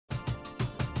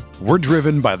We're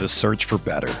driven by the search for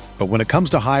better. But when it comes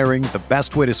to hiring, the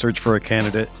best way to search for a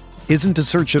candidate isn't to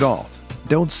search at all.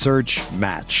 Don't search,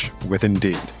 match with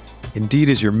Indeed. Indeed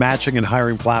is your matching and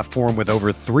hiring platform with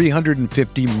over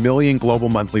 350 million global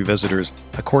monthly visitors,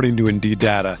 according to Indeed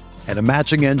data, and a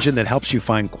matching engine that helps you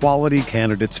find quality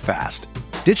candidates fast.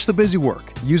 Ditch the busy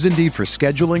work. Use Indeed for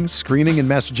scheduling, screening, and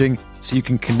messaging so you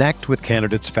can connect with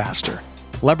candidates faster.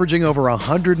 Leveraging over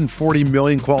 140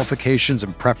 million qualifications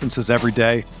and preferences every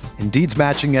day, Indeed's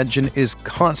matching engine is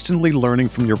constantly learning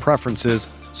from your preferences,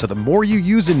 so the more you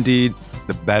use Indeed,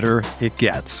 the better it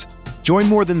gets. Join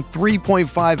more than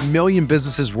 3.5 million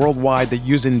businesses worldwide that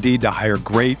use Indeed to hire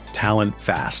great talent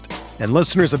fast. And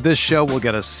listeners of this show will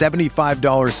get a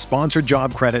 $75 sponsored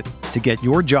job credit to get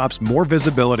your jobs more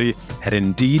visibility at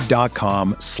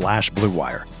Indeed.com/Blue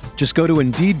Wire. Just go to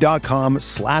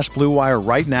Indeed.com/Blue Wire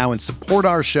right now and support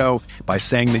our show by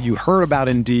saying that you heard about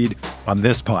Indeed on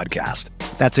this podcast.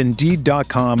 That's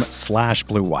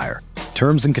Indeed.com/Blue Wire.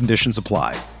 Terms and conditions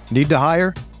apply. Need to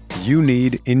hire? You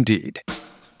need Indeed.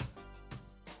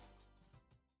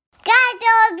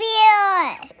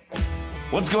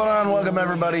 What's going on? Welcome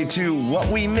everybody to What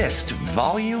We Missed,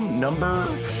 volume number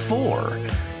 4.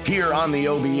 Here on the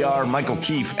OBR, Michael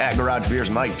Keefe at Garage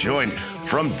Beers. Mike joined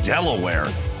from Delaware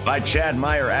by Chad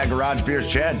Meyer at Garage Beers.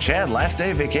 Chad, last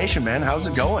day of vacation, man. How's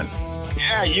it going?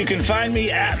 Yeah, you can find me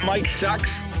at Mike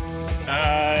Sucks.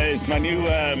 It's my new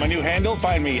handle.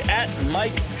 Find me at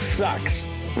Mike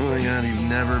Sucks. Oh my God, you've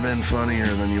never been funnier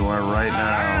than you are right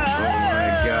now. Oh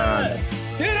my God.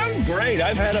 Dude, I'm great.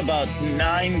 I've had about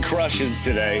 9 crushes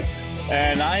today,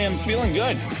 and I am feeling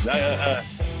good.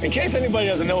 In case anybody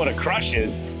doesn't know what a crush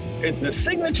is, it's the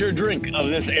signature drink of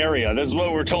this area. This is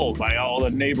what we're told by all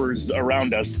the neighbors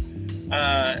around us.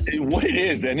 What it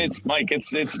is, and it's Mike,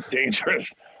 it's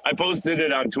dangerous. I posted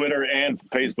it on Twitter and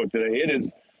Facebook today. It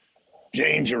is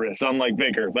dangerous, unlike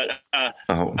Baker. But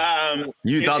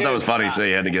you thought that was funny, so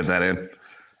you had to get that in.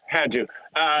 Had to.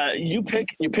 You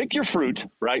pick your fruit,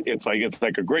 right? It's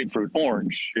like a grapefruit,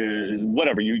 orange,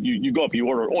 whatever. You go up, you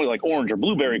order like orange or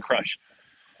blueberry crush.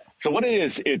 So what it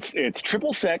is, it's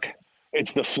triple sec.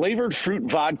 It's the flavored fruit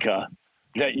vodka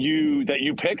that you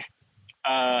pick.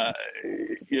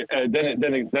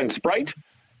 Then Sprite,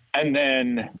 and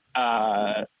then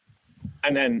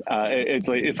it's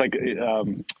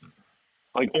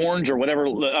like orange or whatever,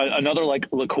 another like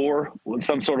liqueur,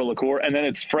 some sort of liqueur, and then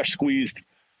it's fresh squeezed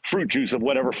fruit juice of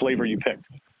whatever flavor you picked.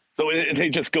 So they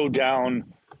just go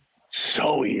down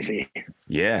so easy.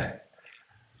 Yeah.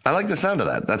 I like the sound of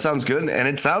that. That sounds good. And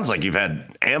it sounds like you've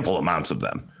had ample amounts of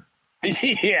them.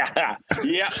 Yeah.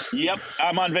 Yep.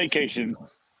 I'm on vacation.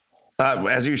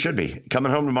 As you should be.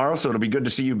 Coming home tomorrow, so it'll be good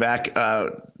to see you back,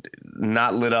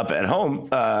 not lit up at home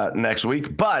next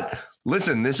week. But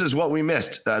listen, this is what we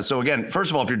missed. So again,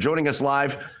 first of all, if you're joining us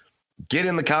live, get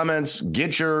in the comments,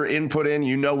 get your input in.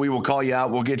 You know we will call you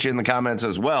out. We'll get you in the comments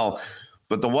as well.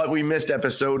 But the What We Missed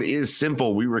episode is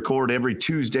simple. We record every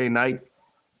Tuesday night.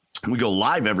 We go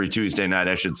live every Tuesday night,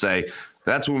 I should say.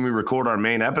 That's when we record our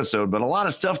main episode. But a lot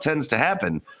of stuff tends to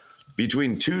happen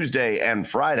between Tuesday and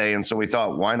Friday. And so we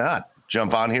thought, why not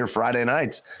jump on here Friday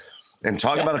nights and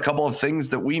talk about a couple of things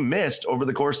that we missed over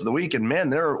the course of the week. And man,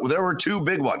 there were 2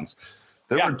 big ones.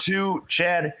 There were 2,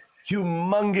 Chad,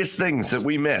 humongous things that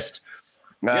we missed.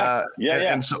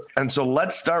 And so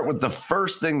let's start with the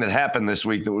first thing that happened this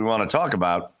week that we want to talk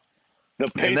about. The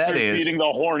Pacers beating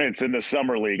the Hornets in the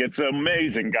Summer League. It's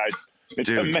amazing, guys. It's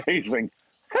amazing.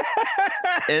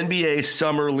 NBA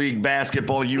Summer League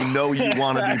basketball, you know you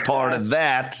want to be part of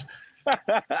that.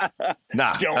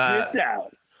 Don't miss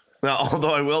out. Now,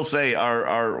 although I will say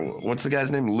our what's the guy's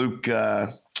name? Luke,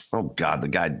 the guy the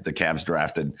Cavs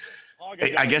drafted.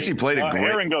 I guess he played a great.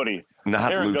 Arangoti.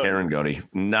 Not Luke Arangoti.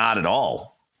 Not at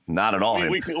all. Not at all.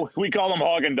 We call him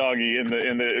Hog and Doggy in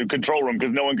the control room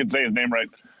because no one can say his name right.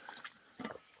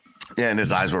 Yeah, and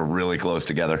his eyes were really close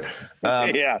together.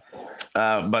 But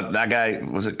that guy,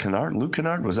 was it Kennard? Luke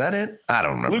Kennard? Was that it? I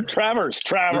don't remember. Luke Travers.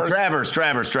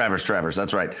 Travers.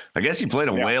 That's right. I guess he played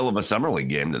a whale of a Summer League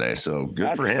game today, so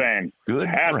good for him. Good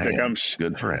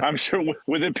for him. I'm sure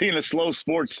with it being a slow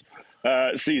sports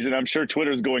season, I'm sure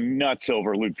Twitter's going nuts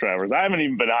over Luke Travers. I haven't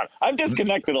even been on. I've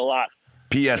disconnected a lot.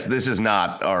 P.S. This is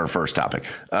not our first topic,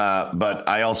 but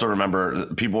I also remember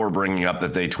people were bringing up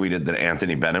that they tweeted that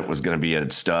Anthony Bennett was going to be a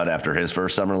stud after his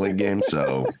first Summer League game,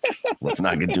 so let's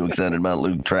not get too excited about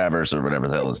Luke Travers or whatever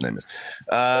the hell his name is.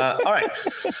 All right.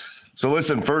 So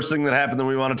listen, first thing that happened that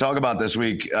we want to talk about this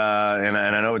week, and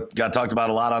I know it got talked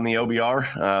about a lot on the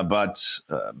OBR, but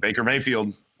Baker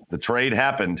Mayfield, the trade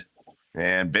happened,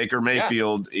 and Baker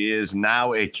Mayfield is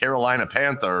now a Carolina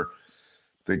Panther.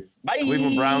 The Bye.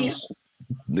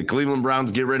 Cleveland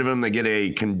Browns get rid of him. They get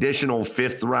a conditional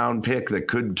 5th round pick that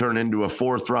could turn into a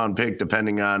 4th round pick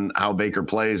depending on how Baker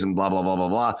plays and blah, blah, blah, blah,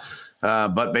 blah.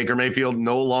 But Baker Mayfield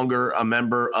no longer a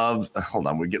member of, hold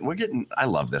on. We're getting, I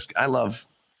love this. I love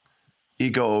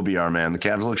Eco OBR, man. The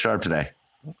Cavs look sharp today.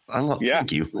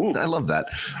 Thank you. Ooh. I love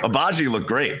that. Abaji looked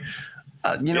great.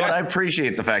 You know what? I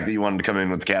appreciate the fact that you wanted to come in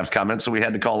with the Cavs comments, so we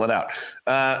had to call it out.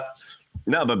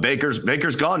 No, but Baker's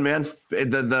gone, man.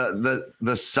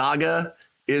 The saga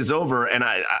is over, and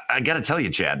I got to tell you,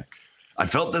 Chad, I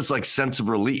felt this like sense of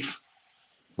relief.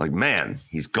 Like, man,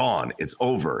 he's gone. It's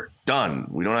over. Done.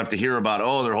 We don't have to hear about,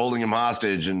 they're holding him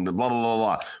hostage and blah, blah, blah,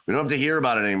 blah. We don't have to hear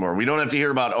about it anymore. We don't have to hear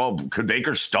about, could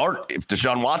Baker start if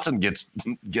Deshaun Watson gets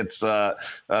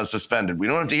suspended? We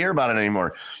don't have to hear about it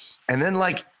anymore. And then,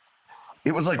 like,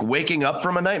 it was like waking up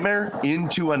from a nightmare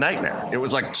into a nightmare. It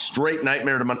was like straight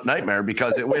nightmare to nightmare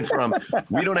because it went from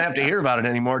we don't have to hear about it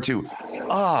anymore to,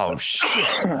 oh,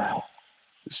 shit.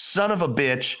 Son of a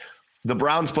bitch. The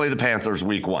Browns play the Panthers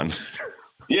week 1.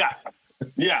 Yeah.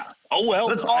 Yeah. Oh, well.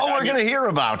 That's all we're going to hear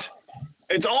about.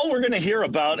 It's all we're going to hear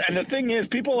about. And the thing is,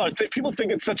 people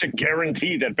think it's such a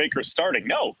guarantee that Baker's starting.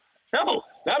 No,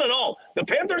 not at all. The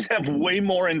Panthers have way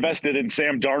more invested in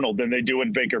Sam Darnold than they do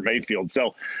in Baker Mayfield.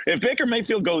 So if Baker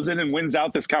Mayfield goes in and wins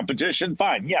out this competition,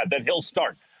 fine. Yeah, then he'll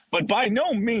start. But by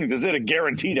no means is it a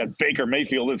guarantee that Baker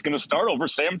Mayfield is going to start over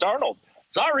Sam Darnold.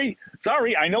 Sorry.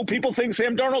 I know people think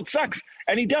Sam Darnold sucks,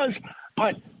 and he does.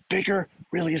 But Baker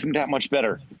really isn't that much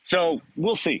better. So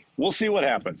we'll see. We'll see what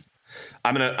happens.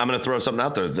 I'm gonna throw something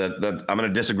out there that I'm gonna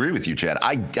disagree with you, Chad.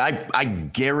 I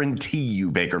guarantee you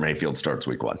Baker Mayfield starts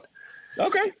week 1.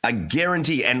 Okay. I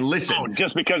guarantee. And listen. Oh,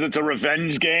 just because it's a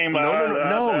revenge game?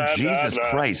 No, Jesus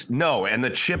Christ. No. And the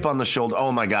chip on the shoulder.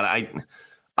 Oh, my God.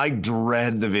 I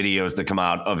dread the videos that come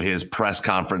out of his press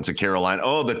conference at Carolina.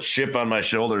 Oh, the chip on my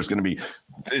shoulder is going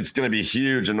to be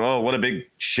huge. And, what a big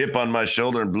chip on my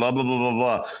shoulder and blah, blah, blah, blah,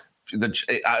 blah.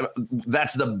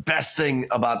 That's the best thing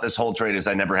about this whole trade is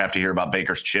I never have to hear about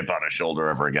Baker's chip on his shoulder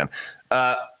ever again.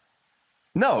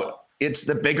 No, it's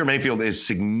that Baker Mayfield is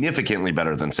significantly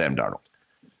better than Sam Darnold.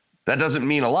 That doesn't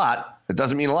mean a lot.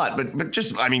 But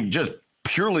just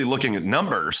purely looking at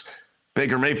numbers,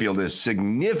 Baker Mayfield is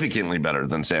significantly better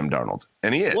than Sam Darnold.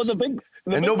 And he is. Well,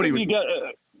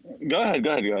 Go ahead.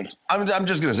 I'm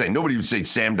just going to say nobody would say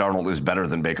Sam Darnold is better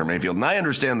than Baker Mayfield. And I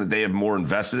understand that they have more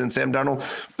invested in Sam Darnold.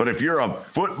 But if you're a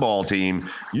football team,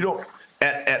 you don't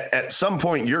at some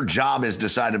point your job is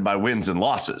decided by wins and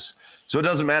losses. So it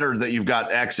doesn't matter that you've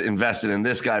got X invested in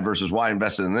this guy versus Y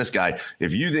invested in this guy.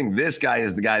 If you think this guy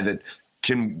is the guy that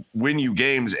can win you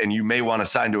games and you may want to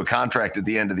sign to a contract at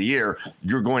the end of the year,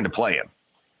 you're going to play him.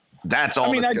 That's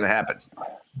all that's going to happen.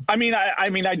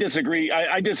 I disagree.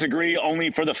 I disagree only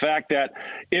for the fact that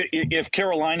if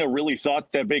Carolina really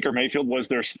thought that Baker Mayfield was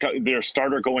their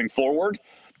starter going forward,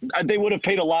 they would have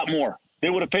paid a lot more. They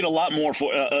would have paid a lot more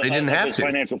for they didn't have to.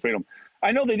 Financial freedom.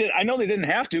 I know they did. I know they didn't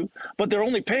have to, but they're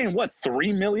only paying what,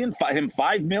 $3 million,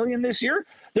 $5 million this year.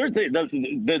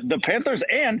 The Panthers,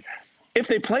 and if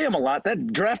they play him a lot,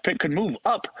 that draft pick could move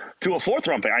up to a 4th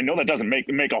round pick. I know that doesn't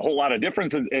make a whole lot of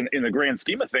difference in the grand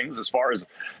scheme of things as far as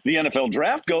the NFL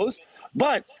draft goes.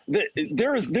 But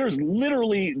there's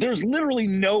literally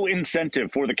no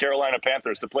incentive for the Carolina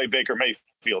Panthers to play Baker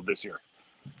Mayfield this year.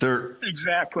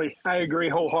 Exactly. I agree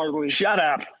wholeheartedly. Shut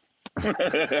up.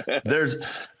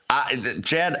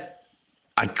 Chad,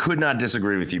 I could not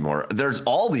disagree with you more. There's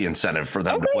all the incentive for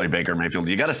them to play Baker Mayfield.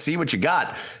 You got to see what you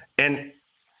got. And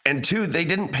 2, they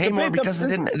didn't pay more because they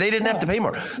didn't have to pay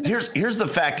more. Here's the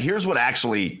fact. Here's what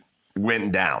actually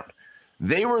went down.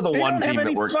 They were the one team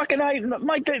that were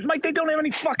Mike, they don't have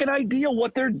any fucking idea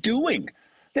what they're doing.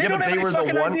 They don't have any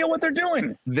fucking idea what they're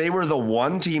doing. They were the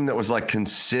one team that was like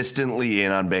consistently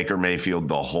in on Baker Mayfield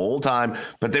the whole time,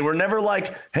 but they were never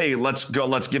like, hey, let's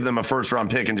give them a 1st round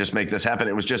pick and just make this happen.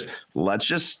 It was just, let's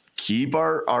just keep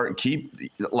keep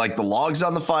like the logs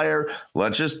on the fire.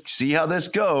 Let's just see how this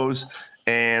goes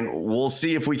and we'll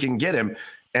see if we can get him.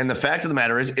 And the fact of the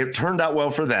matter is it turned out well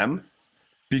for them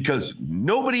because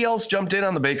nobody else jumped in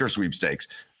on the Baker sweepstakes.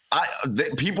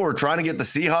 People were trying to get the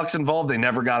Seahawks involved. They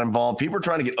never got involved. People were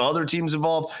trying to get other teams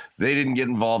involved. They didn't get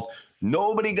involved.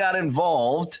 Nobody got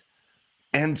involved.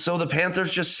 And so the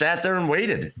Panthers just sat there and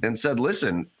waited and said,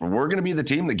 listen, we're going to be the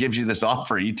team that gives you this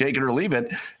offer. You take it or leave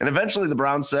it. And eventually the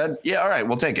Browns said, yeah, all right,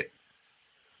 we'll take it.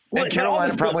 And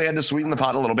Carolina probably had to sweeten the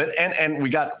pot a little bit. And we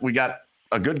got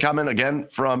a good comment again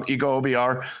from Eco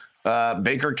OBR.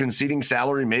 Baker conceding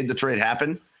salary made the trade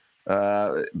happen.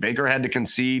 Baker had to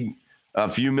concede a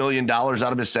few $1 million out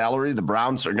of his salary. The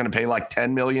Browns are going to pay like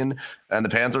 $10 million and the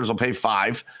Panthers will pay $5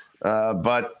 million.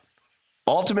 But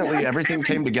ultimately, everything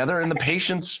came together, and the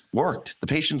patience worked. The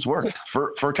patience worked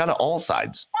for kind of all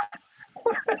sides.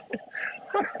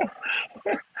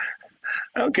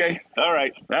 Okay. All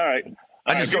right.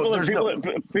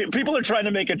 People are trying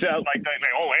to make it sound like,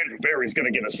 Andrew Barry's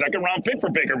going to get a second-round pick for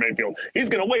Baker Mayfield. He's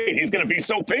going to wait. He's going to be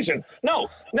so patient. No.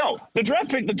 The draft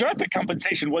pick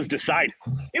compensation was decided.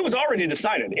 It was already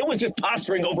decided. It was just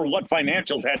posturing over what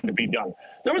financials had to be done.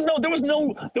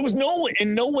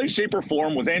 In no way, shape, or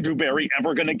form was Andrew Barry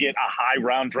ever going to get a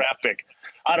high-round draft pick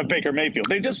out of Baker Mayfield.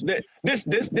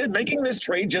 Making this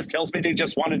trade just tells me they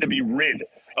just wanted to be rid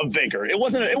of Baker. It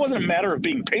wasn't a matter of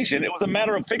being patient. It was a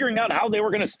matter of figuring out how they were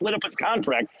going to split up his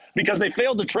contract because they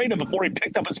failed to trade him before he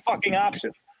picked up his fucking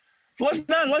option. So let's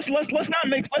not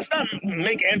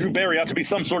make Andrew Barry out to be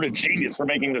some sort of genius for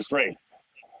making this trade.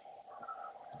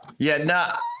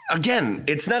 Yeah, again,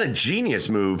 it's not a genius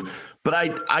move, but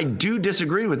I do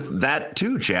disagree with that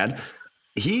too, Chad.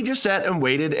 He just sat and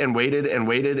waited and waited and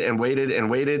waited and waited and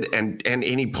waited and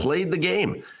he played the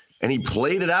game, and he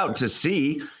played it out to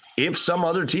see if some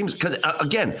other teams, because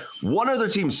again, one other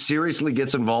team seriously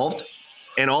gets involved,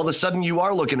 and all of a sudden you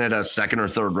are looking at a second or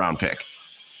third round pick.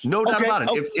 No doubt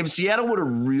about it. If Seattle would have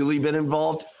really been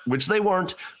involved, which they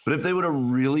weren't, but if they would have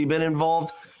really been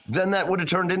involved, then that would have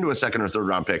turned into a second or third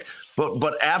round pick.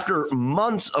 But after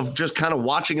months of just kind of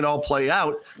watching it all play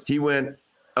out, he went,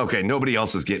 okay, nobody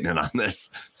else is getting in on this.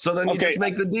 So then you just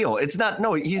make the deal. It's not,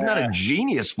 he's not a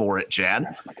genius for it,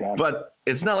 Chad, but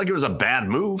it's not like it was a bad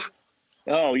move.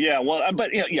 Oh yeah, well,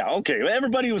 but yeah, okay.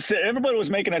 Everybody was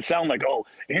making it sound like,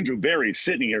 Andrew Barry's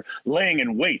sitting here laying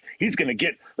in wait. He's going to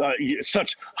get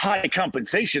such high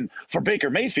compensation for Baker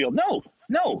Mayfield.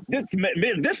 No.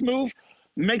 This move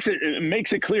makes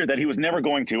it clear that he was never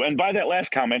going to. And by that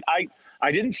last comment,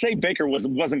 I didn't say Baker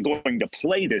wasn't going to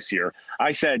play this year.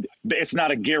 I said it's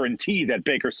not a guarantee that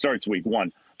Baker starts week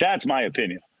 1. That's my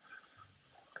opinion.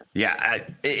 Yeah,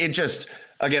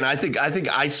 Again, I think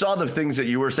I saw the things that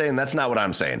you were saying. That's not what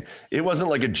I'm saying. It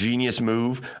wasn't like a genius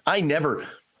move.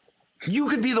 You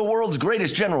could be the world's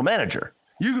greatest general manager.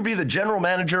 You could be the general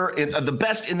manager the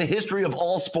best in the history of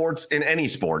all sports in any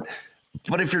sport.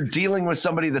 But if you're dealing with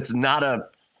somebody that's not a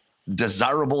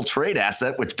desirable trade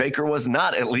asset, which Baker was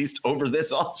not, at least over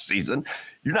this offseason,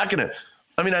 you're not going to.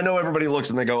 I mean, I know everybody looks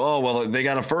and they go, oh, well, they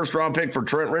got a first round pick for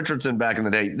Trent Richardson back in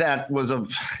the day. That was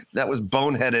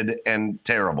boneheaded and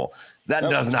terrible. That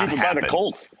does not happen. By the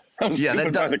Colts.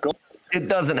 It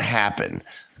doesn't happen.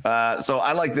 So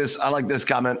I like this. I like this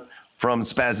comment from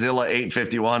Spazilla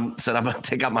 851. Said, I'm going to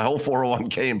take out my whole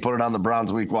 401k and put it on the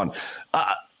Browns week 1.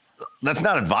 That's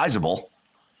not advisable.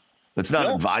 It's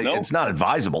not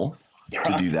advisable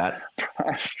to do that.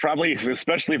 Probably,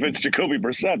 especially if it's Jacoby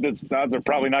Brissett, the odds are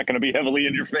probably not going to be heavily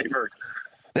in your favor.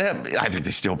 Yeah, I think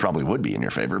they still probably would be in your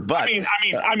favor, but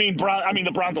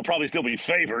the Browns will probably still be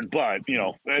favored, but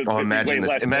imagine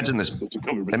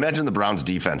the Browns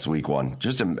defense week 1.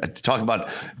 Just to talk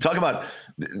about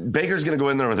Baker's going to go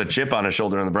in there with a chip on his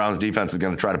shoulder, and the Browns defense is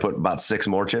going to try to put about 6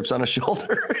 more chips on his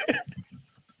shoulder.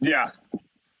 Yeah,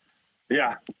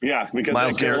 because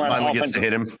Myles Garrett finally gets to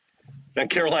hit him. That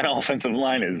Carolina offensive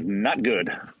line is not good.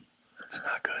 It's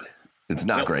not good. It's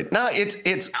not great. No,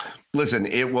 listen,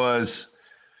 it was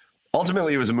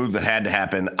ultimately a move that had to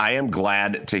happen. I am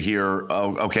glad to hear,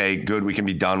 okay, good, we can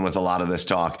be done with a lot of this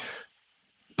talk.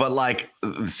 But like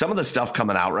some of the stuff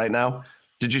coming out right now,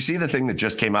 did you see the thing that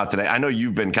just came out today? I know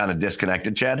you've been kind of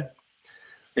disconnected, Chad.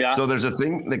 Yeah. So there's a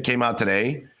thing that came out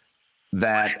today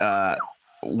that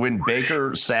when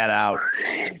Baker sat out,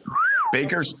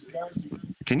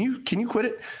 Can you quit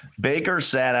it? Baker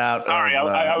sat out. Sorry,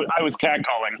 I was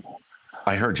catcalling.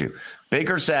 I heard you.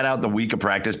 Baker sat out the week of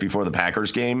practice before the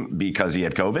Packers game because he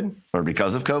had COVID or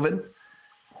because of COVID.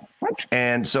 What?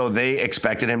 And so they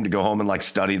expected him to go home and like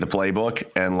study the playbook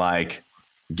and like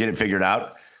get it figured out.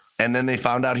 And then they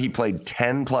found out he played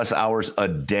 10 plus hours a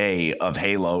day of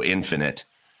Halo Infinite.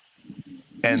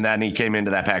 And then he came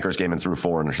into that Packers game and threw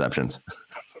 4 interceptions.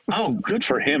 Oh, good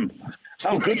for him.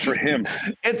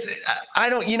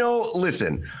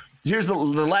 Listen, here's the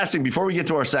last thing before we get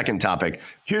to our second topic.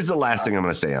 Here's the last thing I'm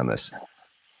going to say on this.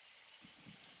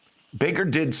 Baker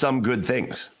did some good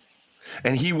things,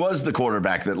 and he was the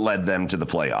quarterback that led them to the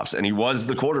playoffs, and he was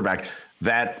the quarterback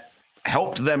that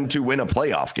helped them to win a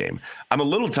playoff game. I'm a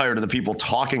little tired of the people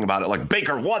talking about it like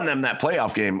Baker won them that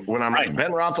playoff game when I'm like,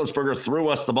 Ben Roethlisberger threw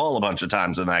us the ball a bunch of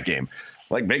times in that game.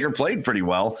 Like Baker played pretty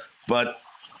well, but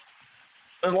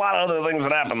there's a lot of other things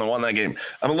that happened that won that game.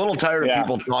 I'm a little tired of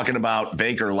people talking about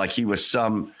Baker like he was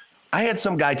I had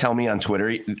some guy tell me on Twitter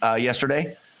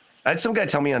yesterday.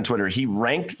 He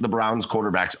ranked the Browns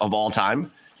quarterbacks of all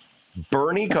time,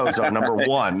 Bernie Kosar, number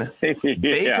 1.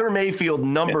 Baker Mayfield,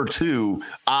 number 2.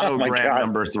 Otto Graham,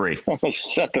 number 3.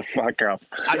 Shut the fuck up.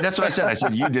 That's what I said. I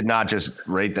said, you did not just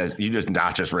rate that. You just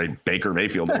not just rate Baker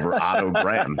Mayfield over Otto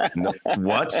Graham. No,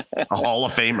 what? A Hall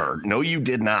of Famer. No, you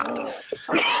did not.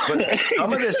 But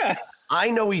some of this, I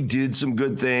know he did some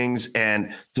good things,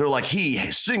 and they're like,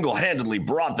 he single-handedly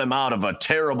brought them out of a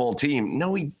terrible team.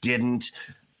 No, he didn't.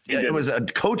 It was a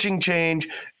coaching change,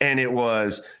 and it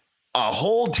was a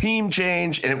whole team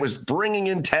change, and it was bringing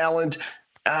in talent.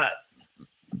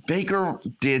 Baker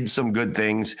did some good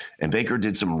things, and Baker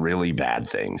did some really bad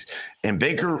things. And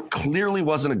Baker clearly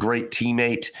wasn't a great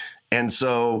teammate, and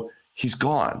so he's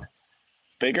gone.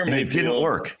 Baker Mayfield, it didn't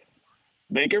work.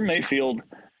 Baker Mayfield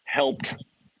helped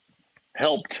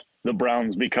the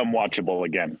Browns become watchable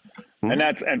again.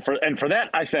 Mm-hmm. And for that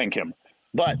I thank him.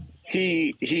 But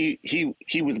he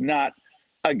was not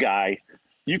a guy.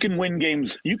 You can win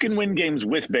games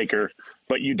with Baker,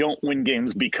 but you don't win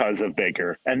games because of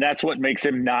Baker. And that's what makes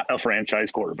him not a franchise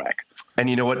quarterback. And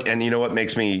you know what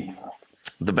makes me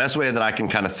the best way that I can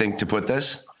kind of think to put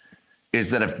this is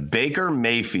that if Baker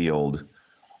Mayfield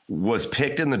was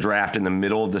picked in the draft in the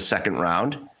middle of the second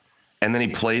round, and then he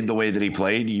played the way that he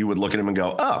played, you would look at him and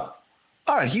go, oh,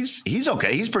 all right, he's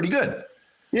okay. He's pretty good.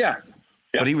 Yeah.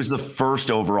 But he was the first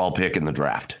overall pick in the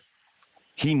draft.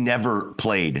 He never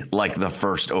played like the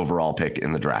first overall pick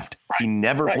in the draft. He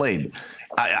never played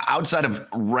outside of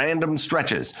random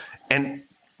stretches. And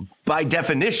by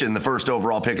definition, the first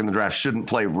overall pick in the draft shouldn't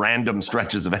play random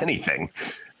stretches of anything.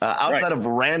 Outside of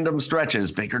random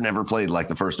stretches, Baker never played like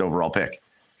the first overall pick.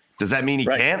 Does that mean he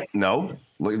can't? No.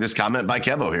 Look at this comment by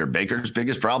Kevo here. Baker's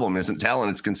biggest problem isn't talent,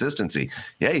 it's consistency.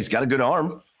 Yeah, he's got a good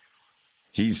arm.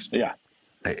 I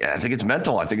think it's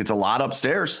mental. I think it's a lot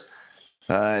upstairs.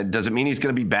 Does it mean he's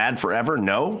going to be bad forever?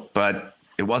 No, but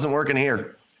it wasn't working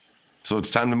here. So it's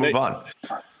time to move on.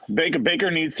 Baker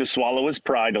needs to swallow his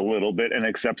pride a little bit and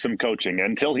accept some coaching.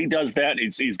 Until he does that,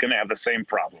 he's going to have the same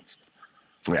problems.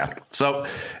 Yeah. So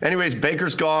anyways,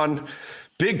 Baker's gone.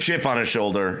 Big chip on his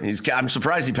shoulder. I'm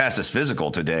surprised he passed his physical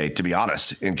today, to be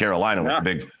honest, in Carolina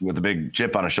with the big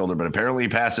chip on his shoulder. But apparently he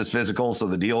passed his physical, so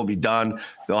the deal will be done.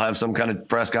 They'll have some kind of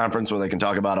press conference where they can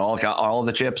talk about all of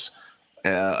the chips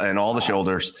and all the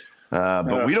shoulders.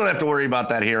 But we don't have to worry about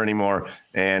that here anymore.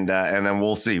 And then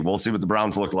we'll see. We'll see what the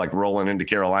Browns look like rolling into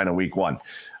Carolina week 1.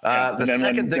 And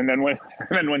then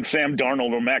when Sam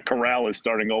Darnold or Matt Corral is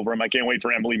starting over him, I can't wait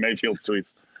for Emily Mayfield's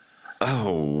tweets. We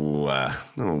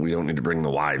don't need to bring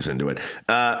the wives into it.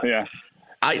 Yeah.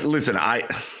 I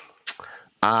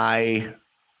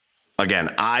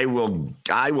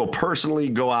will personally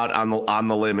go out on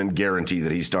the limb and guarantee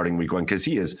that he's starting week 1 because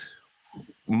he is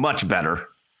much better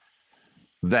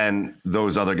than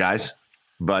those other guys.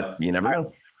 But you never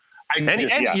know.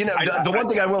 The one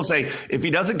thing I will say, if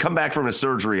he doesn't come back from his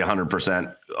surgery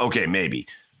 100%, okay, maybe.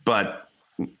 But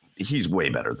he's way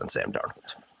better than Sam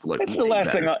Darnold. It's the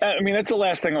last thing. That's the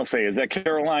last thing I'll say is that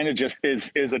Carolina just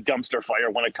is a dumpster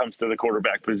fire when it comes to the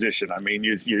quarterback position. I mean,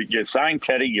 you sign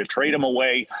Teddy, you trade him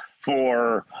away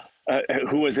for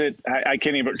who is it? I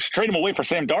can't even trade him away for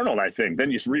Sam Darnold. I think then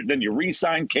you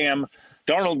re-sign Cam.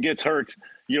 Darnold gets hurt.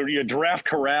 You draft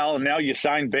Corral, and now you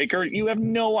sign Baker. You have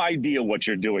no idea what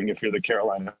you're doing if you're the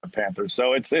Carolina Panthers.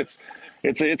 So it's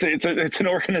an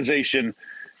organization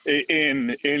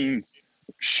in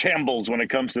shambles when it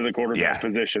comes to the quarterback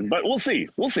position, but we'll see.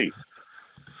 All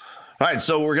right,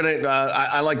 so we're gonna.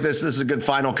 I like this. This is a good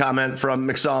final comment from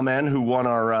McSawman, who won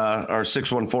our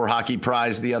 614 hockey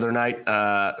prize the other night.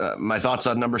 My thoughts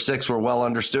on number 6 were well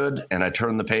understood, and I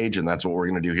turned the page, and that's what we're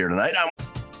gonna do here tonight.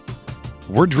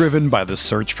 We're driven by the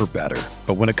search for better,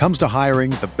 but when it comes to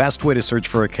hiring, the best way to search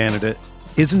for a candidate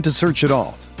isn't to search at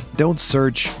all. Don't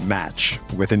search. Match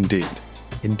with Indeed.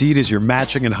 Indeed is your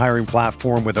matching and hiring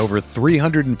platform with over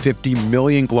 350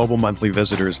 million global monthly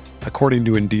visitors, according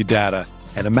to Indeed data,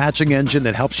 and a matching engine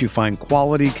that helps you find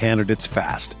quality candidates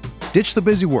fast. Ditch the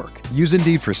busy work. Use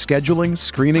Indeed for scheduling,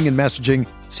 screening, and messaging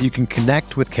so you can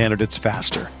connect with candidates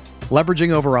faster. Leveraging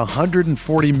over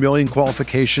 140 million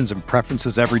qualifications and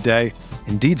preferences every day,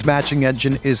 Indeed's matching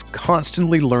engine is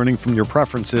constantly learning from your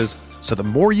preferences, so the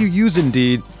more you use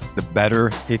Indeed, the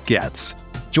better it gets.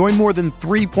 Join more than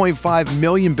 3.5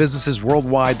 million businesses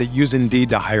worldwide that use Indeed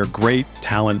to hire great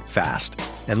talent fast.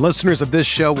 And listeners of this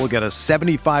show will get a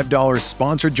 $75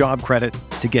 sponsored job credit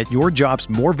to get your jobs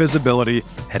more visibility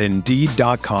at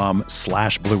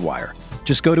Indeed.com/Blue Wire.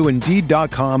 Just go to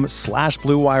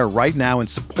Indeed.com/Blue Wire right now and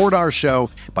support our show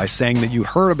by saying that you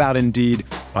heard about Indeed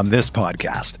on this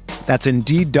podcast. That's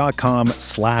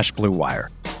Indeed.com/Blue Wire.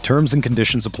 Terms and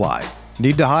conditions apply.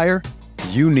 Need to hire?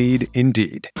 You need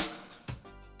Indeed.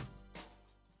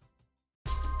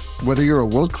 Whether you're a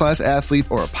world-class athlete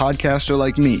or a podcaster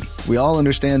like me, we all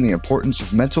understand the importance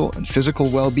of mental and physical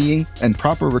well-being and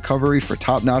proper recovery for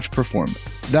top-notch performance.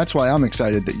 That's why I'm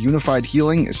excited that Unified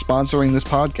Healing is sponsoring this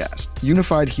podcast.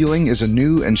 Unified Healing is a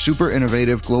new and super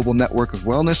innovative global network of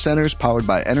wellness centers powered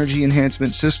by Energy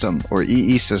Enhancement System, or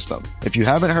EE System. If you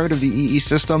haven't heard of the EE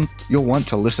System, you'll want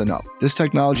to listen up. This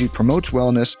technology promotes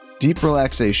wellness, deep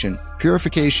relaxation,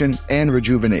 purification, and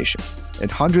rejuvenation. In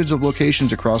hundreds of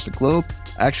locations across the globe,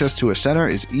 access to a center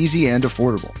is easy and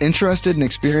affordable. Interested in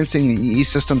experiencing the EE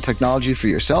System technology for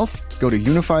yourself? Go to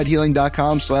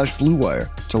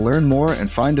unifiedhealing.com/bluewire to learn more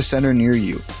and find a center near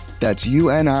you. That's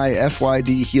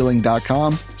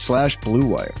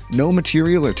unifydhealing.com/bluewire. No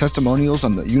material or testimonials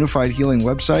on the Unified Healing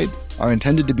website are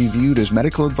intended to be viewed as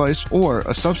medical advice or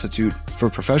a substitute for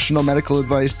professional medical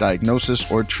advice, diagnosis,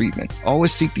 or treatment.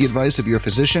 Always seek the advice of your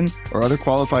physician or other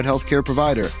qualified healthcare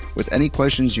provider with any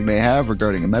questions you may have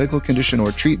regarding a medical condition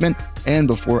or treatment and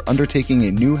before undertaking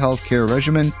a new healthcare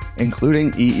regimen,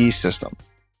 including EE System.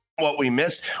 What we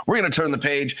missed, we're going to turn the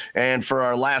page, and for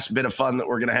our last bit of fun that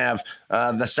we're going to have,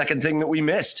 the second thing that we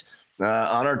missed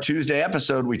on our Tuesday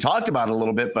episode. We talked about it a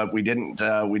little bit, but we didn't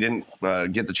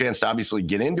get the chance to obviously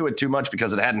get into it too much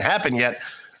because it hadn't happened yet.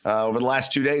 Over the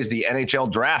last 2 days, the NHL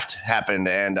draft happened,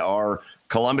 and our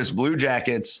Columbus Blue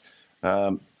Jackets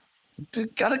got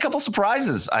a couple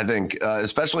surprises, I think,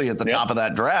 especially at the top of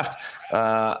that draft.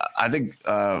 I think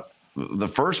the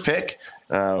first pick,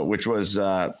 which was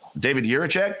David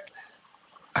Jiricek,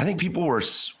 I think people were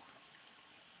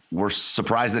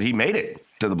surprised that he made it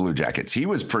to the Blue Jackets. He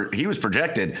was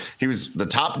projected. He was the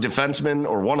top defenseman,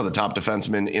 or one of the top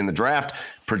defensemen in the draft,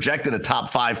 projected a top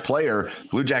 5 player.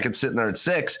 Blue Jackets sitting there at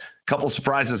 6. Couple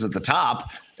surprises at the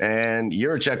top, and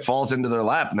Jiricek falls into their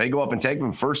lap, and they go up and take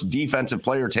him. First defensive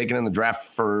player taken in the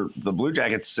draft for the Blue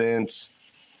Jackets since,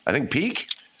 I think, peak.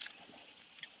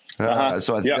 So I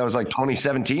think that was like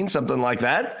 2017, something like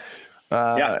that.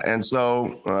 And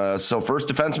so first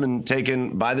defenseman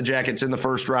taken by the Jackets in the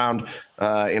first round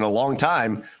in a long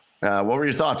time. What were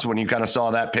your thoughts when you kind of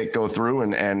saw that pick go through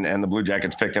and the Blue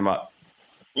Jackets picked him up?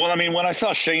 Well, I mean, when I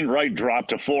saw Shane Wright drop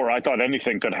to 4, I thought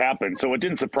anything could happen. So it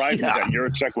didn't surprise me that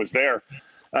Jiricek was there.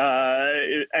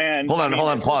 And hold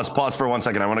on, pause for 1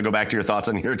 second. I want to go back to your thoughts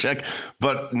on Jiricek.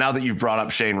 But now that you've brought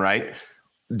up Shane Wright,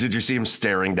 did you see him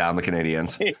staring down the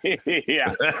Canadians?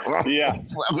 Yeah.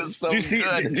 That was so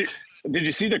good. Did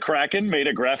you see the Kraken made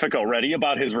a graphic already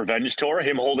about his revenge tour,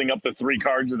 him holding up the 3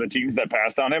 cards of the teams that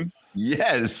passed on him?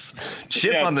 Yes.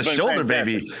 Chip on the shoulder, fantastic.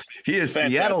 Baby. He is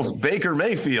fantastic. Seattle's Baker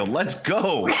Mayfield. Let's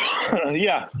go.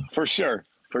 Yeah, for sure.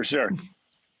 But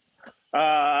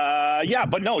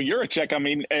no, Jiricek, I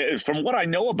mean, from what I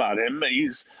know about him,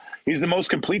 he's the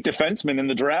most complete defenseman in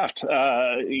the draft,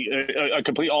 a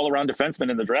complete all-around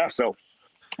defenseman in the draft. So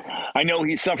I know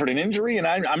he suffered an injury, and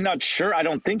I'm not sure. I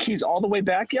don't think he's all the way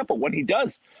back yet, but when he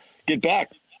does get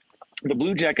back, the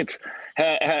Blue Jackets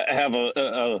have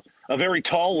a very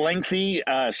tall, lengthy,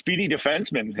 speedy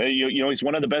defenseman. You know, he's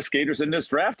one of the best skaters in this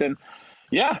draft, and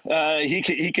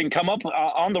he can come up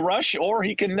on the rush, or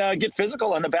he can get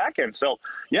physical on the back end. So,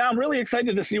 yeah, I'm really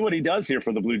excited to see what he does here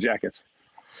for the Blue Jackets.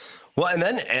 Well, and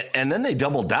then they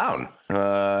doubled down,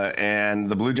 and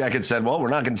the Blue Jackets said, well, we're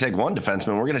not going to take one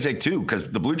defenseman. We're going to take 2, because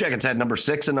the Blue Jackets had number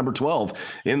 6 and number 12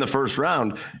 in the first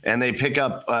round, and they pick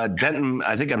up Denton,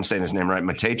 I think I'm saying his name right,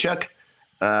 Matejchuk.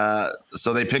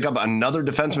 So they pick up another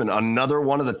defenseman, another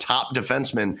one of the top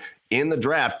defensemen in the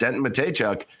draft, Denton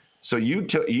Matejchuk. So you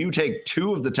take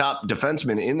 2 of the top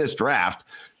defensemen in this draft,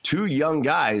 2 young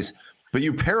guys, but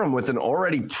you pair them with an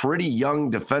already pretty young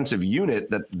defensive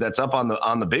unit that's up on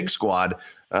the big squad.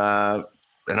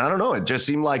 And I don't know, it just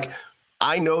seemed like,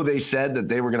 I know they said that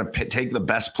they were going to take the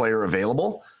best player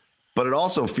available, but it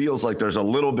also feels like there's a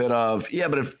little bit of,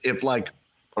 but if like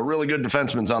a really good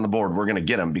defenseman's on the board, we're going to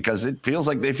get him, because it feels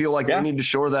like they feel like they need to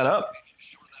shore that up.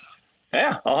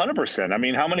 Yeah, 100%. I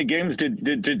mean, how many games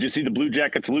did you see the Blue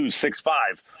Jackets lose? 6-5,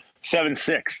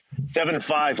 7-6,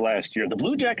 7-5 last year. The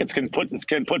Blue Jackets can put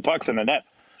pucks in the net.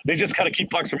 They just got to keep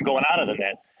pucks from going out of the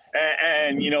net.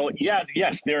 And you know,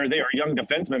 yes, they are young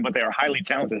defensemen, but they are highly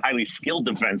talented, highly skilled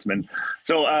defensemen.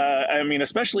 So, I mean,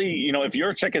 especially, you know, if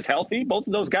Jiricek is healthy, both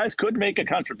of those guys could make a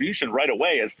contribution right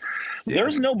away.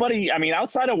 There's nobody, I mean,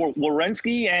 outside of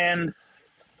Werenski and,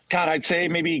 God, I'd say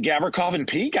maybe Gavrikov and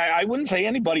Peak. I wouldn't say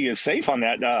anybody is safe on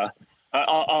that,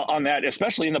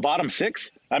 especially in the bottom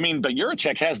 6. I mean, but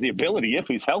Jiricek has the ability, if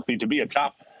he's healthy, to be a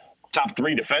top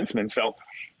 3 defenseman. So,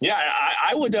 yeah,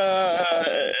 I wouldn't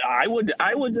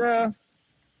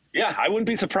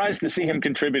be surprised to see him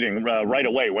contributing right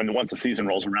away once the season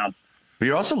rolls around. But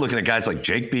you're also looking at guys like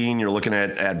Jake Bean. You're looking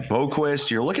at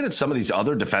Boquist. You're looking at some of these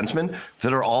other defensemen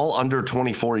that are all under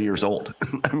 24 years old.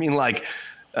 I mean, like,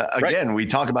 again, we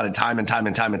talk about it time and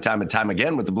time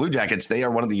again with the Blue Jackets. They are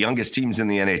one of the youngest teams in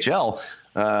the NHL.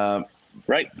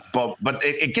 Right. But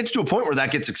it gets to a point where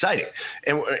that gets exciting.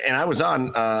 And I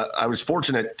was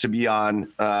fortunate to be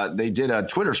on, they did a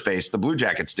Twitter space, the Blue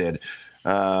Jackets did,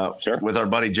 with our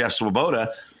buddy Jeff Swoboda.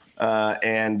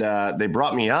 And they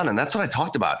brought me on, and that's what I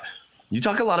talked about. You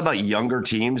talk a lot about younger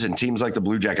teams and teams like the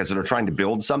Blue Jackets that are trying to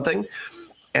build something,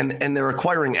 and they're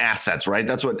acquiring assets, right?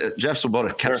 That's what Jeff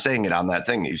Swoboda kept saying it on that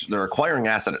thing. They're acquiring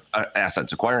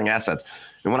acquiring assets.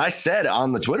 And what I said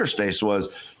on the Twitter space was,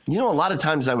 a lot of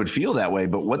times I would feel that way,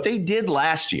 but what they did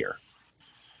last year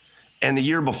and the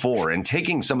year before, and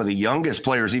taking some of the youngest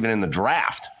players even in the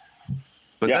draft,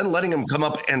 but then letting them come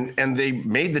up and they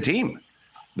made the team.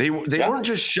 They weren't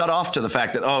just shut off to the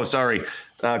fact that,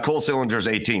 Cole Sillinger's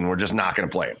 18. We're just not going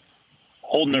to play him.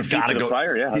 Holding their feet to the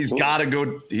fire, yeah. He's got to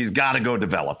go. He's got to go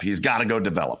develop.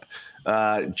 Chinikov,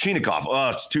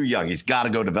 it's too young. He's got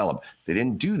to go develop. They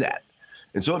didn't do that,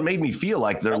 and so it made me feel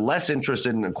like they're less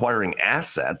interested in acquiring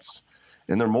assets,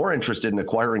 and they're more interested in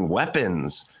acquiring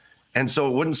weapons. And so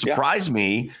it wouldn't surprise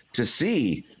me to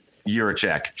see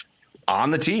Jiricek on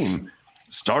the team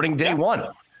starting day one.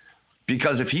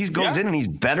 Because if he goes in and he's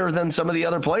better than some of the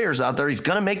other players out there, he's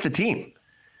going to make the team.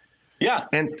 Yeah.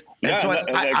 And so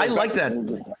I like that.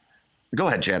 Go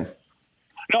ahead, Chad.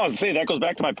 No, I was saying that goes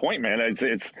back to my point, man.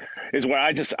 It's where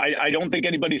I don't think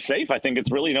anybody's safe. I think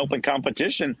it's really an open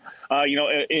competition, on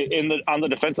the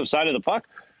defensive side of the puck.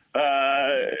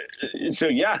 I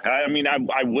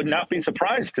would not be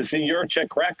surprised to see Jiricek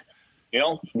crack,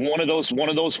 one of those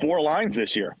four lines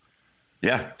this year.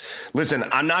 Yeah. Listen,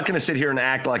 I'm not going to sit here and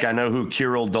act like I know who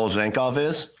Kirill Dolzhenkov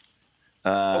is.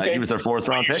 He was their 4th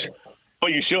round pick.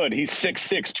 But you should. He's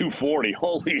 6'6", 240.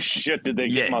 Holy shit, did they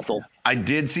get muscle. I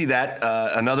did see that.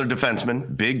 Another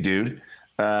defenseman, big dude.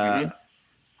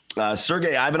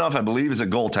 Sergei Ivanov, I believe, is a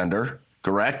goaltender,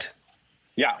 correct?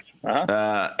 Yeah.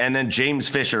 Uh-huh. And then James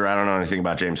Fisher. I don't know anything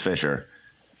about James Fisher.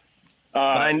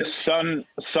 Son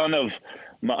of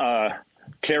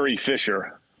Carrie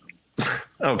Fisher.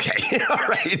 Okay. All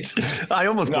right. I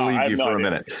almost believed you for a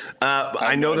minute.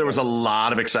 I know there was a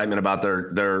lot of excitement about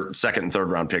their 2nd and 3rd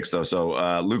round picks, though.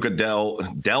 So Luca Del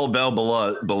Bel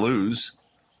Beluz,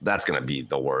 that's going to be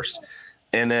the worst.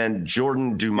 And then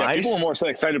Jordan Dumais. Yeah, people are more so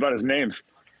excited about his names.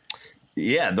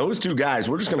 Yeah, those two guys,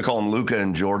 we're just going to call them Luca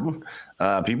and Jordan.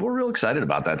 People are real excited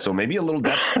about that. So maybe a little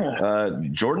depth.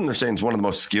 Jordan, they're saying, is one of the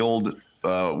most skilled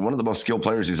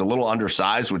players. He's a little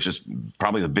undersized, which is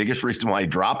probably the biggest reason why he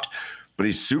dropped, but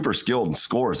he's super skilled and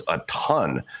scores a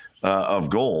ton of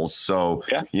goals. So,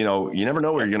 you never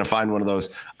know where you're going to find one of those.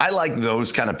 I like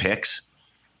those kind of picks.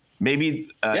 Maybe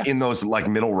in those like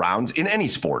middle rounds in any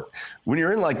sport, when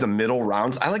you're in like the middle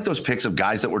rounds, I like those picks of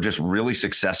guys that were just really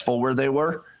successful where they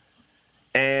were.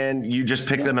 And you just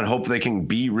pick them and hope they can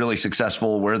be really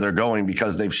successful where they're going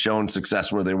because they've shown success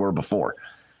where they were before.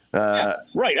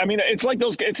 Right. I mean, it's like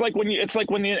when the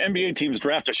NBA teams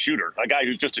draft a shooter, a guy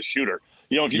who's just a shooter.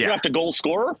 If you draft a goal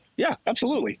scorer,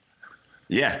 absolutely.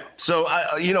 Yeah. So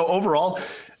overall,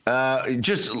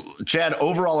 just Chad,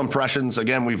 overall impressions.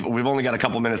 Again, we've only got a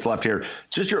couple minutes left here.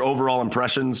 Just your overall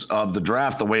impressions of the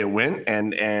draft, the way it went,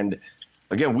 and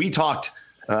again, we talked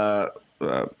to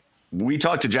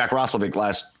Jack Roslovic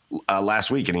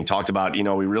last week, and he talked about, he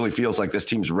really feels like this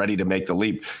team's ready to make the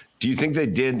leap. Do you think they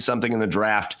did something in the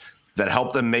draft that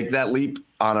helped them make that leap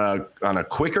on a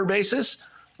quicker basis?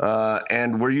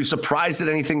 And were you surprised at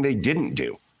anything they didn't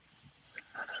do?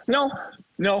 No,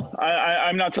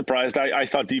 I'm not surprised. I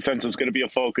thought defense was going to be a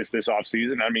focus this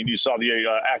offseason. I mean, you saw the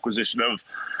acquisition of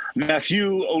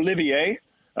Mathieu Olivier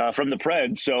from the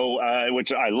Preds,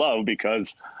 which I love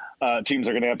because teams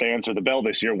are going to have to answer the bell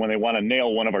this year when they want to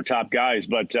nail one of our top guys.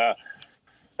 But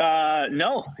I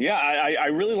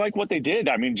really like what they did.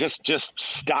 I mean, just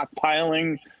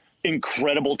stockpiling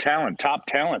incredible talent, top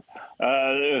talent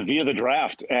via the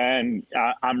draft. And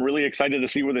I'm really excited to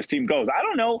see where this team goes. I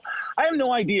don't know. I have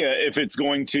no idea if it's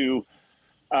going to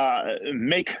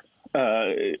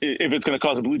if it's going to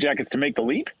cause the Blue Jackets to make the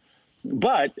leap.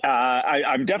 But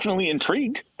I'm definitely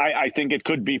intrigued. I think it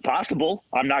could be possible.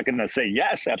 I'm not going to say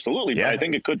yes, absolutely, but I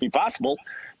think it could be possible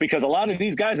because a lot of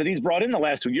these guys that he's brought in the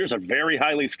last 2 years are very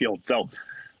highly skilled. So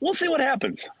we'll see what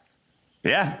happens.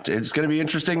 Yeah, it's going to be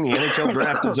interesting. The NHL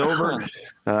draft is over.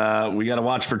 We got to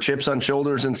watch for chips on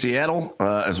shoulders in Seattle,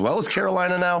 as well as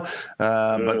Carolina now.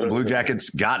 But the Blue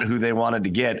Jackets got who they wanted to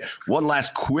get. One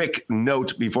last quick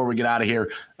note before we get out of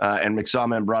here, and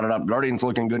McSawman brought it up. Guardians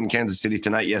looking good in Kansas City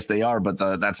tonight. Yes, they are, but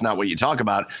that's not what you talk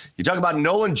about. You talk about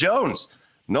Nolan Jones.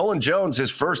 Nolan Jones,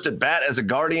 his first at bat as a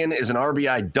Guardian is an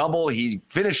RBI double. He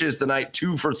finishes the night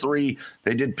 2 for 3.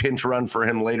 They did pinch run for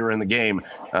him later in the game,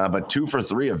 but 2 for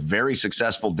 3, a very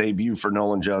successful debut for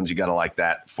Nolan Jones. You got to like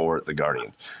that for the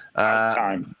Guardians.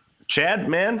 Chad,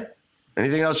 man,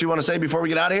 anything else you want to say before we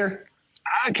get out of here?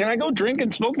 Can I go drink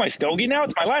and smoke my stogie now?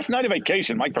 It's my last night of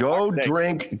vacation, Mike. Go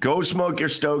drink, go smoke your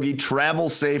stogie. Travel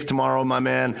safe tomorrow, my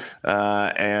man.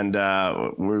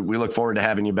 We look forward to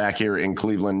having you back here in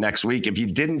Cleveland next week. If you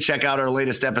didn't check out our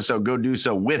latest episode, go do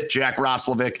so with Jack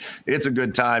Roslovic. It's a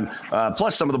good time.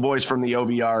 Plus some of the boys from the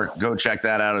OBR. Go check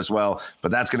that out as well.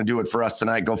 But that's going to do it for us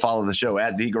tonight. Go follow the show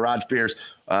at The Garage Beers.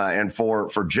 And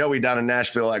for Joey down in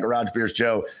Nashville at Garage Beers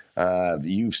Joe,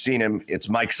 you've seen him. It's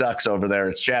Mike Sucks over there.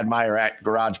 It's Chad Meyer at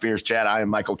Garage Beers Chad. I am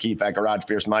Michael Keefe at Garage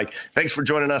Beers Mike. Thanks for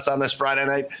joining us on this Friday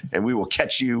night, and we will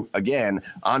catch you again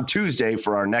on Tuesday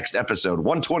for our next episode,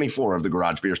 124 of the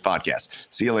Garage Beers Podcast.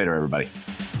 See you later, everybody.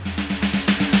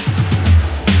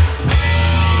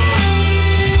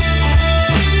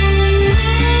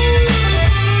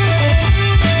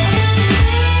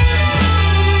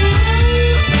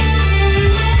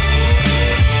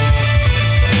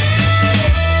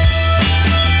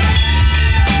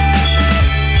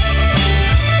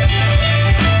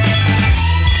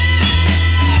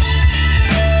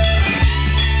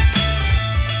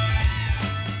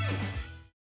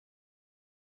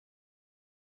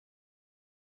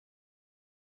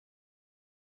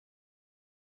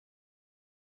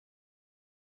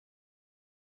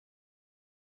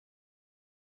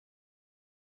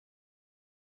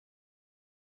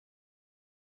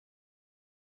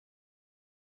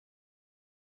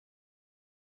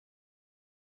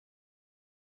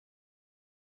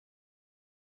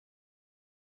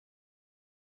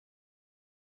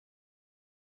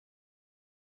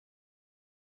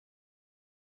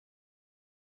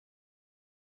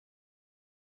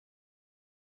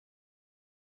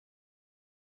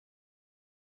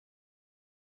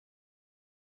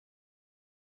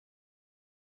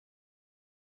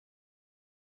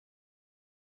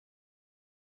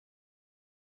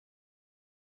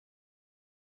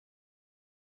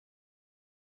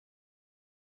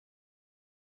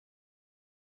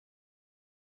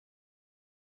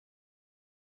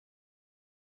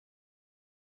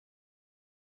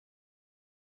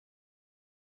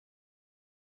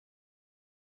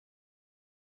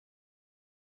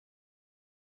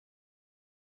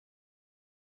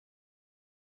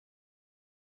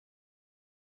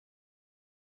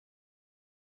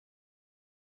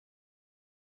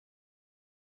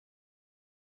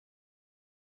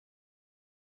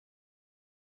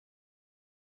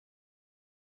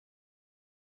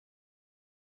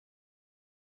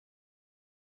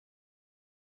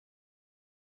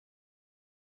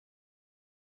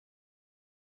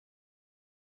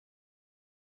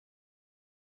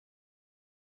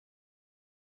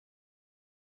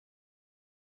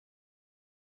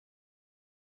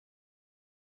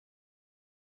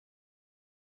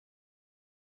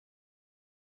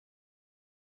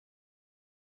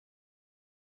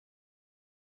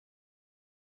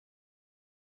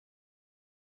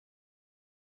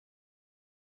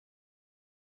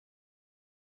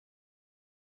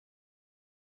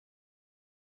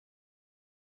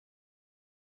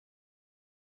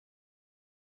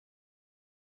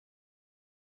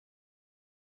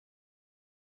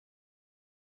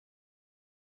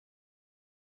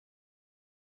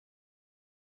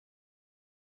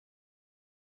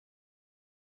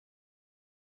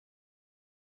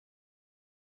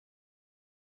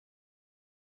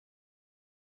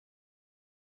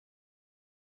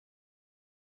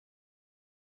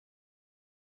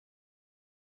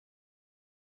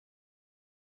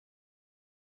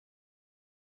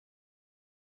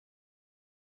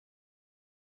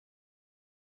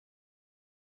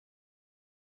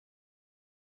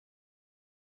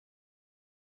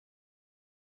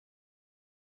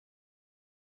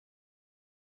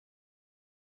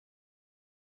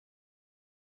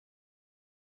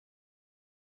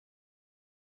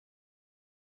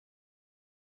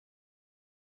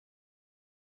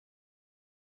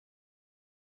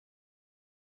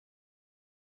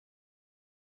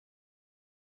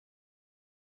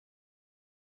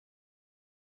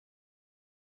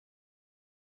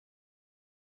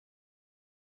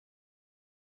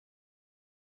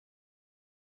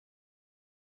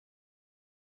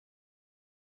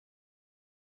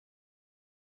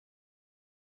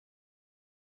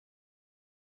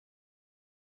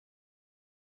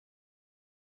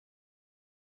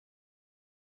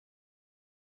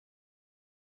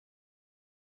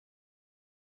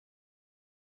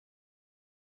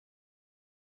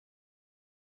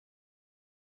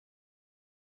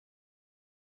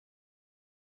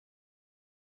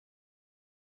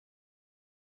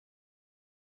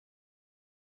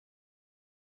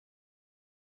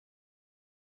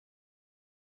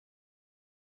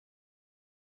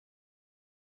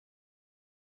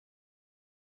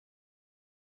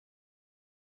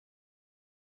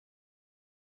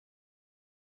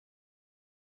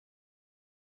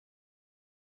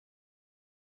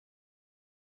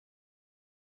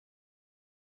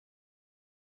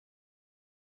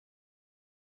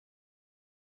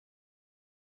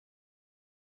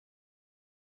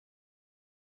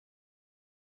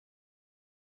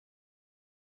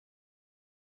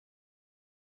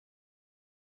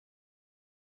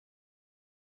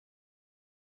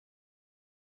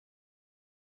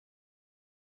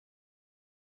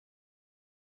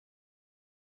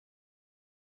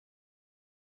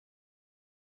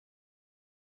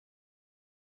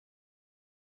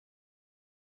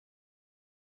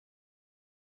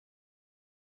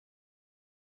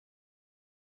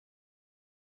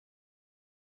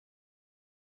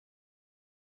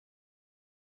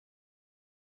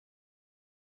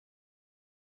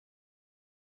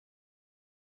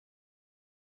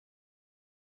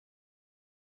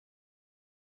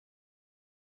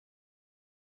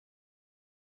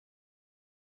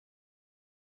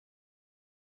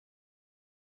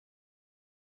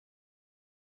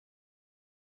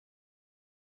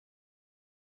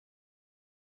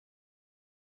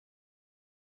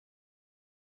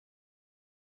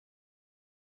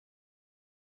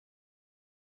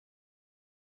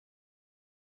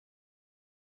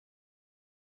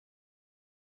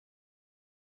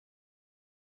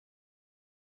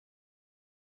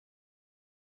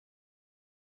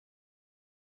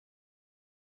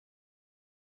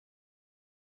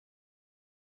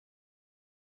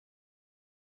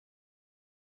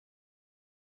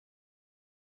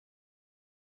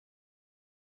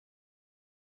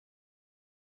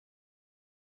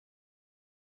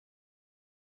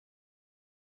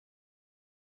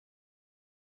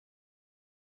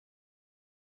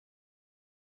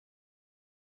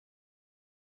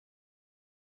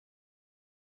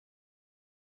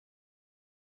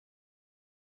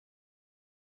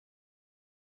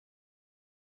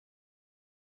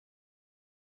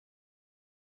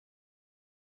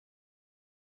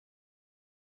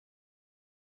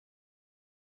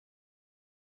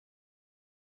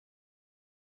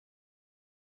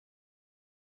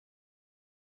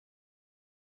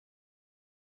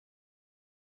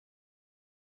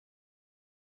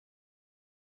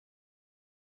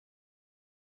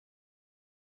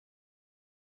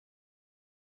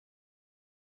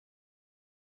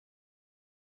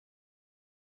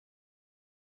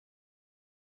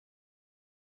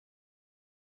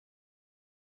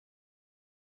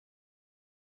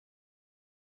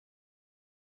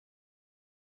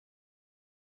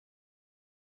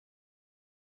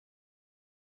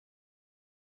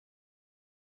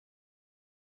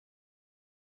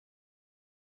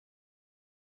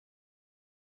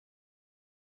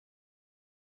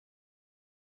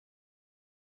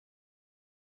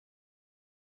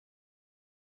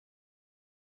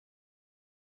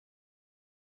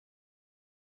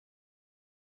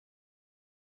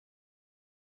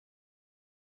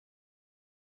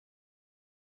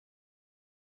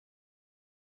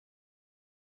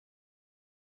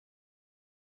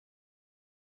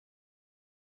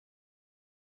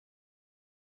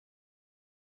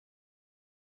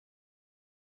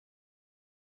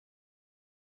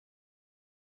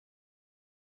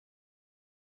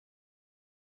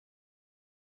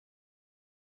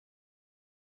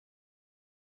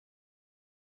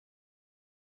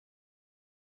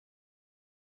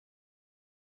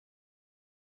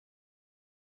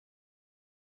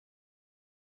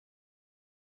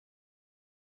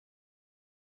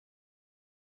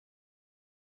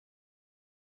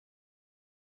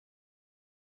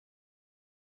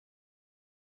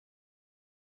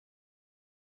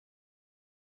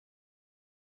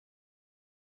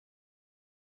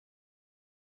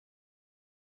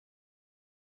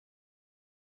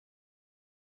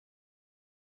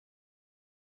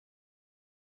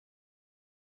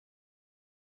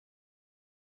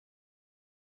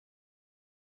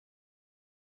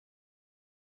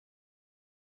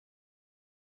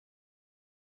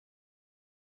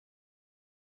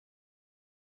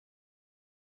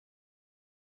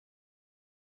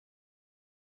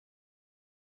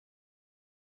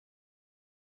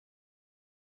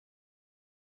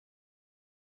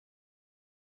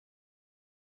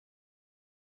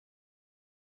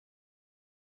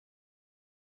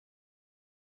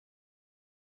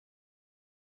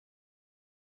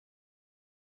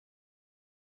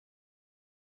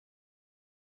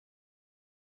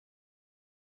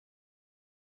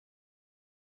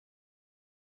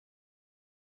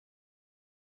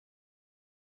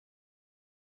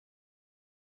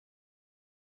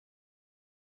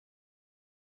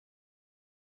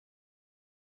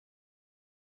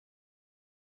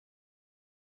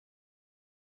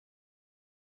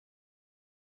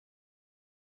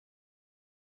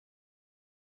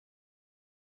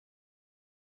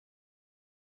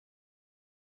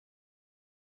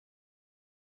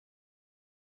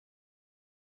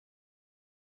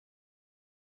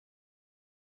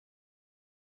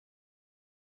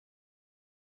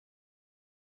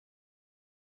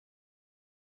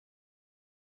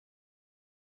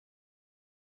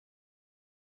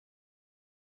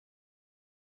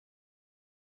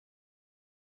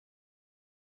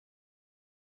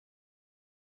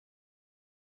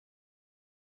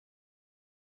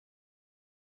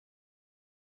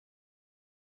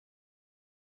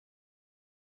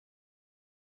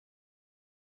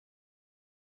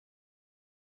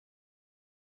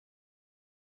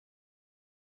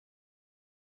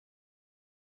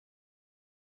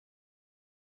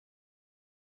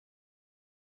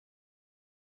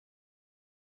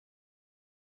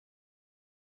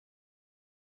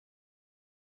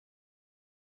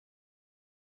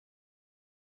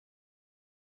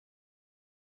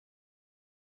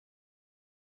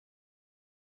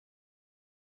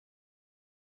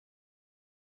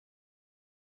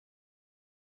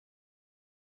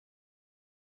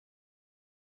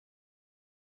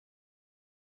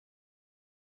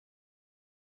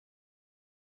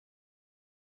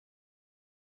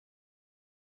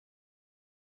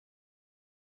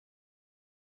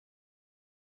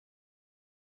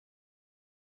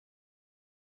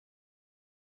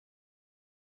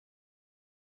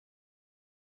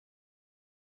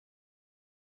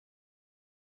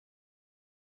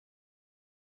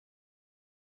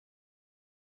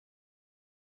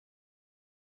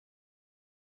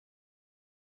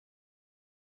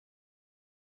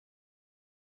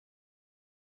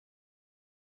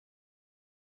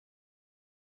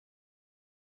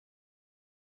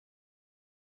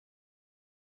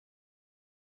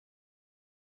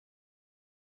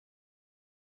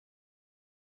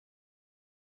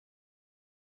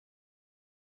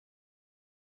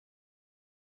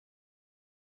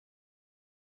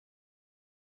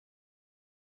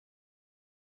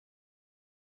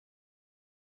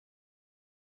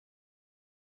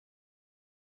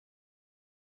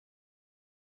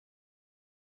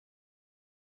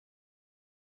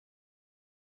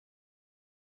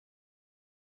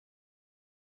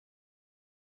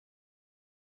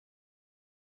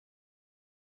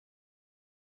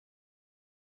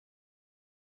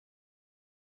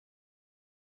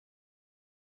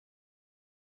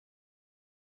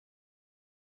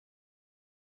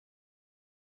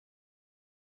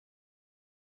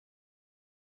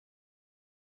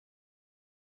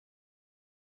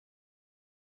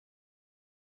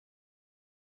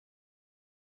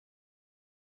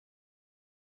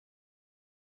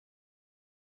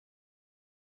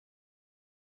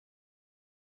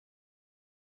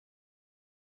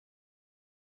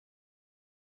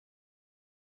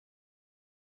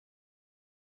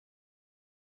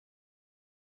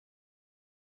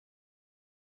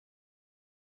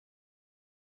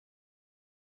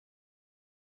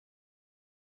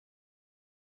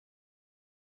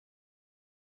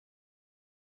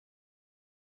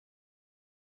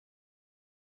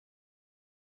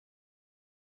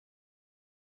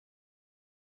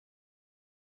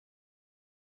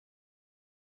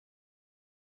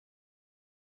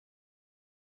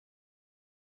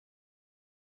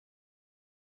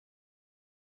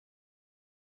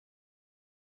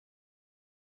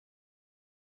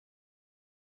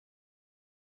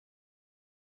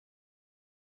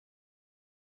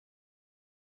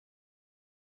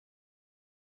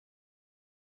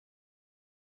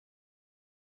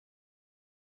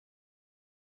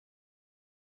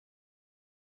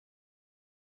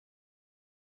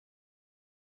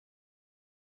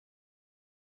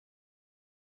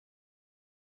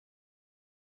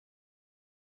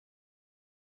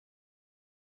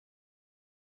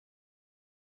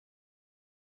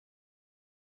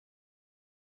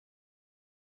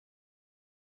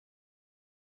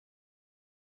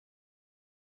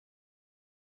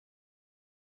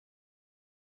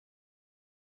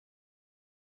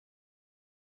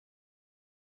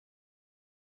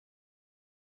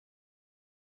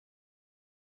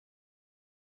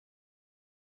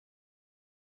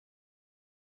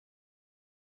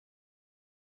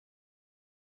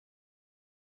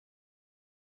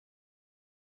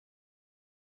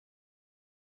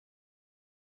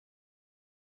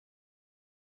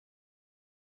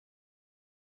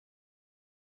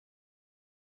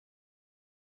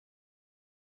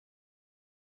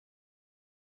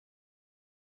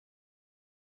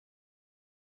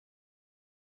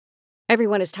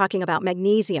 Everyone is talking about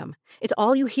magnesium. It's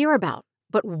all you hear about.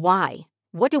 But why?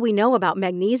 What do we know about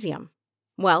magnesium?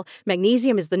 Well,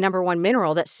 magnesium is the number one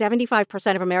mineral that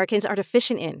 75% of Americans are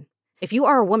deficient in. If you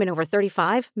are a woman over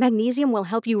 35, magnesium will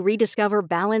help you rediscover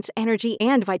balance, energy,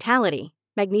 and vitality.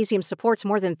 Magnesium supports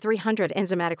more than 300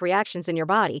 enzymatic reactions in your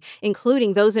body,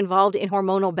 including those involved in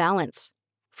hormonal balance.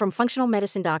 From functional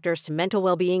medicine doctors to mental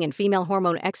well-being and female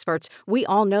hormone experts, we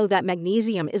all know that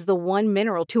magnesium is the one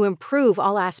mineral to improve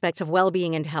all aspects of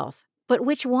well-being and health. But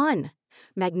which one?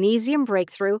 Magnesium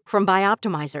Breakthrough from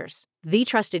Bioptimizers, the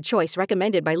trusted choice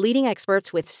recommended by leading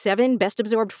experts with 7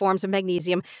 best-absorbed forms of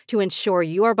magnesium to ensure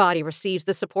your body receives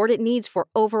the support it needs for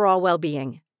overall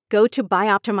well-being. Go to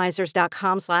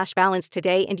bioptimizers.com/balance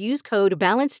today and use code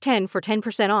BALANCE10 for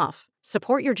 10% off.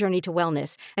 Support your journey to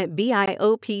wellness at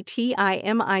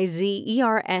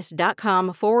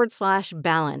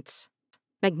bioptimizers.com/balance.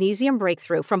 Magnesium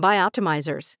Breakthrough from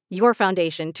Bioptimizers, your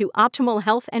foundation to optimal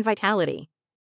health and vitality.